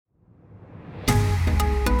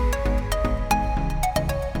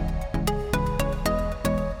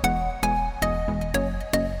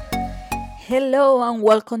Hello and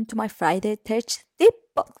welcome to my Friday Tech Tip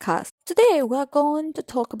podcast. Today we are going to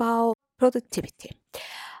talk about productivity.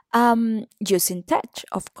 Using tech,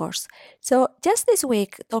 of course. So just this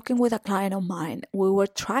week, talking with a client of mine, we were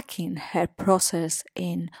tracking her process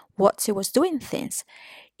in what she was doing things.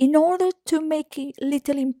 In order to make it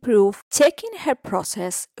little improve, checking her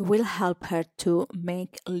process will help her to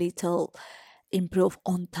make little improve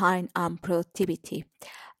on time and productivity.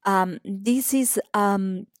 This is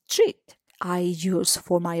treat I use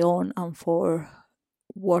for my own and for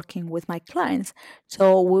working with my clients.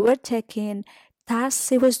 So we were checking tasks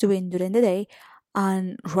he was doing during the day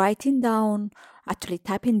and writing down, actually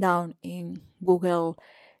typing down in Google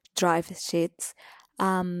Drive sheets.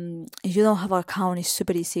 If you don't have an account, it's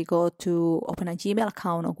super easy. Go to open a Gmail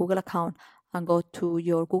account or Google account and go to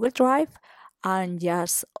your Google Drive and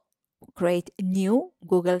just create new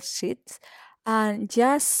Google Sheets. And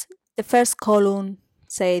just the first column,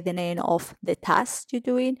 say the name of the task you're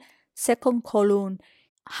doing. Second column,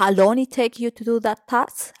 how long it takes you to do that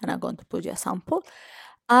task. And I'm going to put you a sample.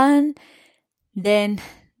 And then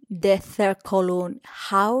the third column,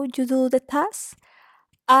 how you do the task.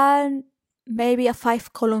 And maybe a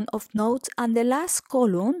 5 column of notes. And the last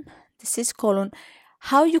column, the 6th column,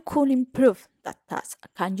 how you could improve that task.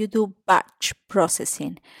 Can you do batch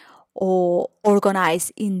processing or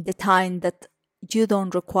organize in the time that you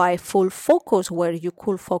don't require full focus where you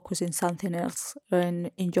could focus in something else in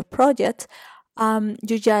your project?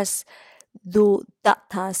 You just do that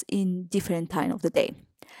task in different time of the day.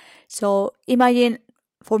 So imagine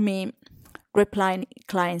for me replying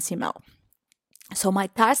clients' email. So my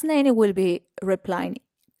task name will be replying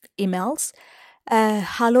emails.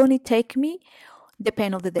 How long it take me?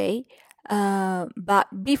 Depend of the day.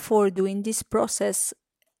 But before doing this process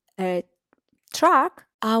track,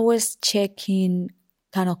 I was checking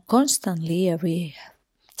kind of constantly every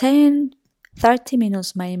 10, 30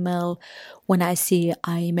 minutes my email when I see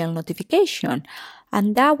an email notification.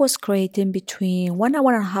 And that was creating between 1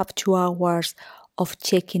 hour and a half, 2 hours of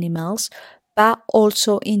checking emails, but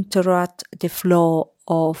also interrupt the flow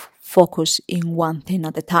of focus in one thing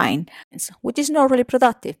at a time, which is not really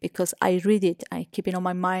productive because I read it, I keep it on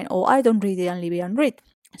my mind, or I don't read it and leave it unread.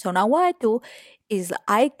 So now what I do is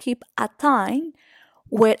I keep a time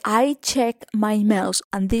where I check my emails,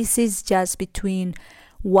 and this is just between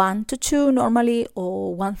 1 to 2 normally,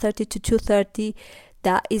 or 1:30 to 2:30.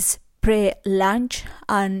 That is pre-lunch,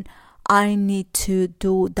 and I need to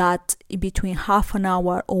do that in between half an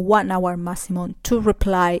hour or 1 hour maximum to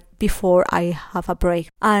reply before I have a break.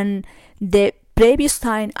 And the previous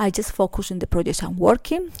time I just focus on the project I'm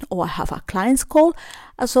working, or I have a client's call,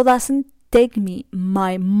 so doesn't take me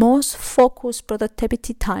my most focused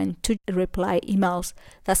productivity time to reply emails.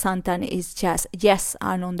 That sometimes is just, yes,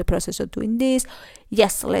 I'm on the process of doing this.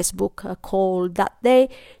 Yes, let's book a call that day.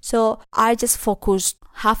 So I just focus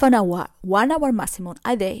half an hour, 1 hour maximum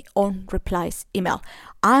a day on replies email.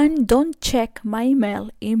 And don't check my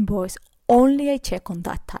email inbox. Only I check on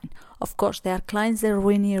that time. Of course, there are clients that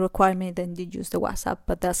really require me, then they use the WhatsApp,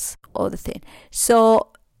 but that's other thing.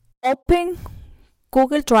 So open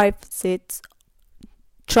Google Drive sheets,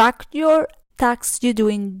 track your tasks you're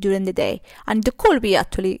doing during the day, and it could be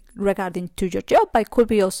actually regarding to your job, but it could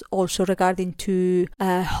be also regarding to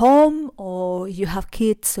home, or you have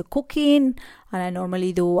kids cooking. And I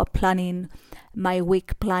normally do a planning, my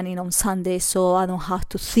week planning on Sunday, so I don't have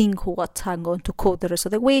to think what I'm going to cook the rest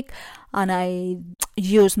of the week, and I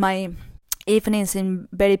use my evenings in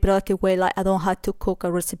very productive way. Like I don't have to cook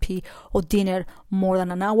a recipe or dinner more than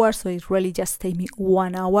an hour, so it really just take me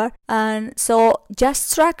 1 hour. And so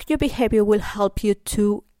just track your behavior will help you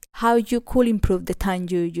to how you could improve the time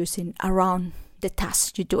you're using around the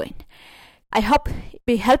tasks you're doing. I hope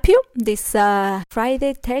it help you this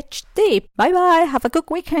Friday Tech Tip. Bye bye, have a good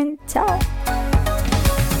weekend. Ciao.